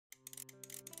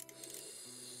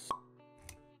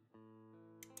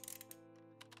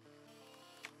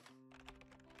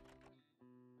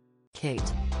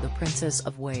Kate, the Princess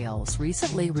of Wales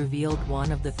recently revealed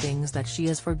one of the things that she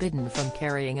is forbidden from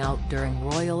carrying out during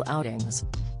royal outings.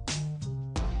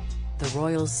 The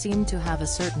royals seem to have a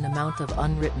certain amount of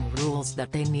unwritten rules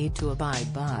that they need to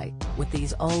abide by, with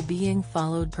these all being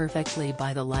followed perfectly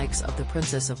by the likes of the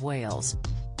Princess of Wales.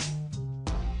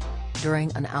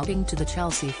 During an outing to the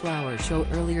Chelsea Flower Show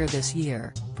earlier this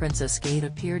year, Princess Kate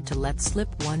appeared to let slip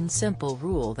one simple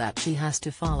rule that she has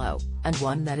to follow, and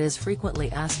one that is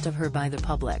frequently asked of her by the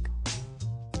public.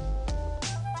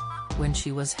 When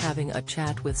she was having a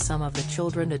chat with some of the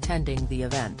children attending the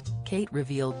event, Kate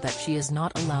revealed that she is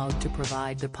not allowed to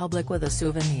provide the public with a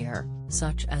souvenir,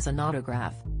 such as an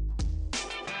autograph.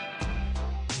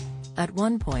 At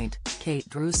one point, Kate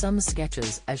drew some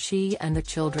sketches as she and the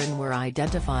children were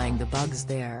identifying the bugs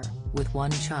there, with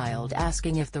one child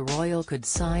asking if the royal could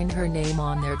sign her name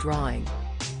on their drawing.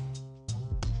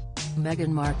 Meghan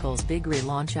Markle's big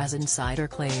relaunch as insider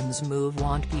claims move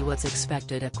won't be what's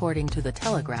expected according to The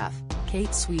Telegraph.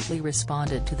 Kate sweetly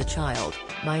responded to the child,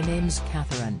 "My name's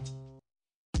Catherine.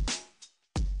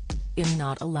 I'm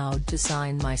not allowed to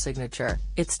sign my signature,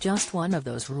 it's just one of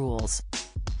those rules."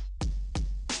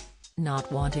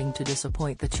 Not wanting to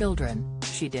disappoint the children,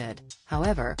 she did,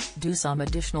 however, do some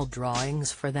additional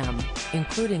drawings for them,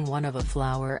 including one of a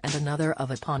flower and another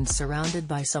of a pond surrounded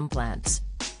by some plants.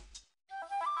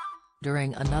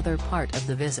 During another part of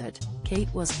the visit,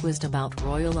 Kate was quizzed about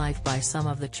royal life by some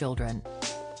of the children.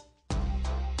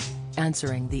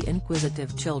 Answering the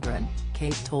inquisitive children,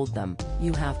 Kate told them,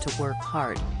 "You have to work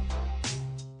hard.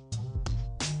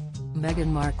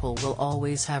 Meghan Markle will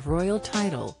always have royal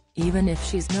title, even if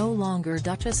she's no longer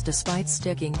Duchess." Despite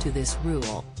sticking to this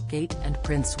rule, Kate and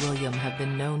Prince William have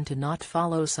been known to not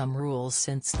follow some rules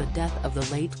since the death of the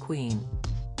late Queen.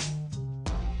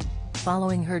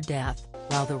 Following her death,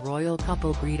 while the royal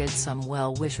couple greeted some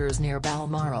well-wishers near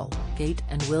Balmoral, Kate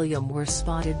and William were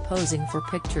spotted posing for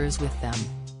pictures with them.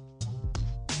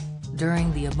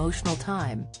 During the emotional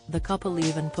time, the couple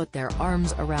even put their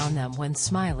arms around them when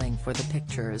smiling for the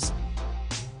pictures.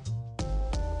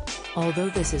 Although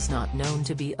this is not known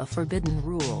to be a forbidden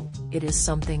rule, it is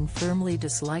something firmly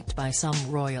disliked by some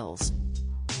royals.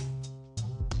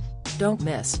 Don't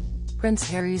miss. Prince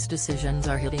Harry's decisions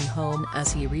are hitting home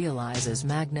as he realizes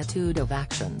magnitude of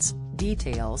actions.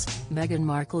 Details: Meghan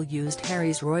Markle used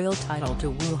Harry's royal title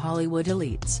to woo Hollywood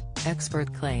elites,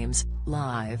 expert claims.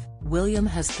 Live: William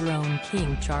has thrown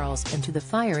King Charles into the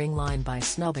firing line by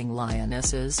snubbing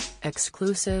lionesses.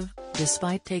 Exclusive: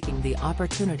 despite taking the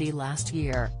opportunity last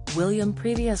year, William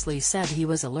previously said he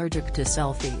was allergic to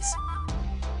selfies.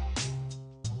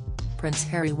 Prince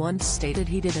Harry once stated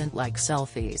he didn't like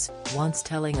selfies, once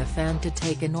telling a fan to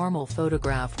take a normal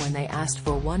photograph when they asked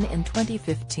for one in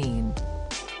 2015.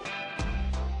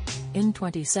 In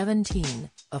 2017,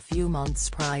 a few months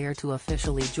prior to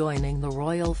officially joining the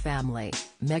royal family,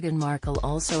 Meghan Markle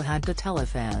also had to tell a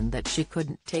fan that she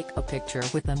couldn't take a picture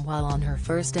with them while on her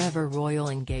first ever royal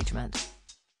engagement.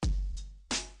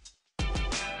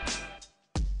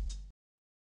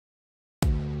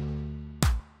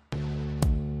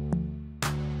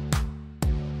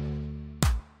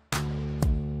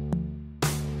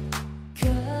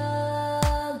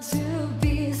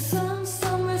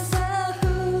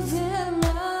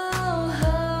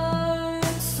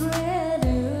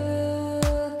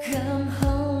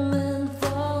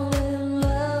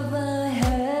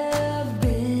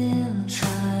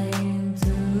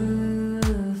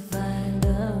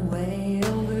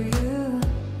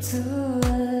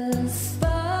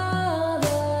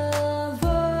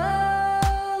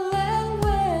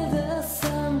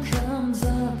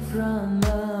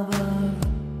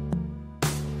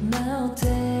 Now